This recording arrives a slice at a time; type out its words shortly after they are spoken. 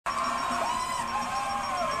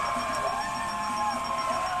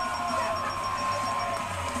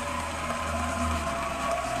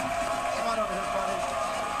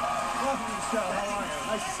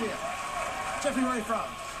Jeffrey, where are you from?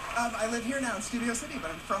 I live here now in Studio City, but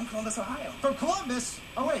I'm from Columbus, Ohio. From Columbus?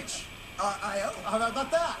 OH. I-O. How about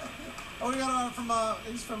that? Oh, we got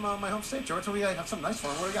he's from my home state, George. So we have something nice for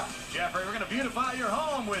him. What do we got? Jeffrey, we're going to beautify your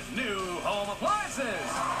home with new home appliances.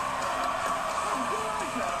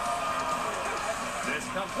 This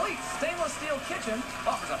complete stainless steel kitchen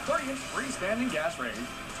offers a 30-inch freestanding gas range,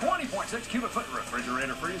 20.6 cubic foot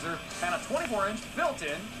refrigerator freezer, and a 24-inch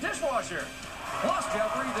built-in dishwasher. Plus,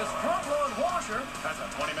 Jeffrey, this front-load washer has a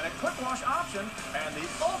 20-minute quick wash option, and the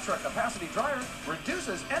ultra-capacity dryer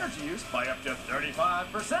reduces energy use by up to 35%.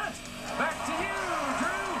 Back to you,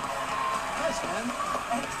 Drew. Nice, man.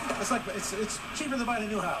 It's cheaper than buying a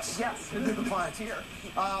new house. Yes. New appliance here.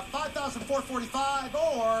 $5,445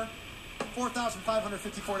 or $4,554.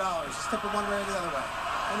 Just tip it one way or the other way,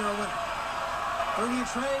 and you're a winner.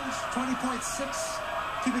 30-inch range, 20.6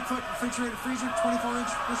 cubic foot refrigerator freezer,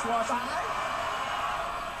 24-inch dishwasher.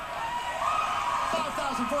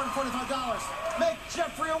 $5,445. Make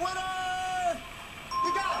Jeffrey a winner!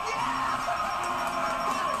 You got it! Yeah!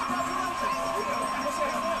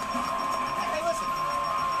 Hey, listen.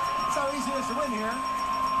 That's how easy it is to win here.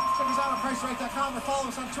 Check us out on PriceRight.com or follow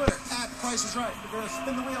us on Twitter @PriceIsRight. We're going to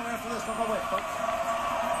spin the wheel after this. Don't go away, folks.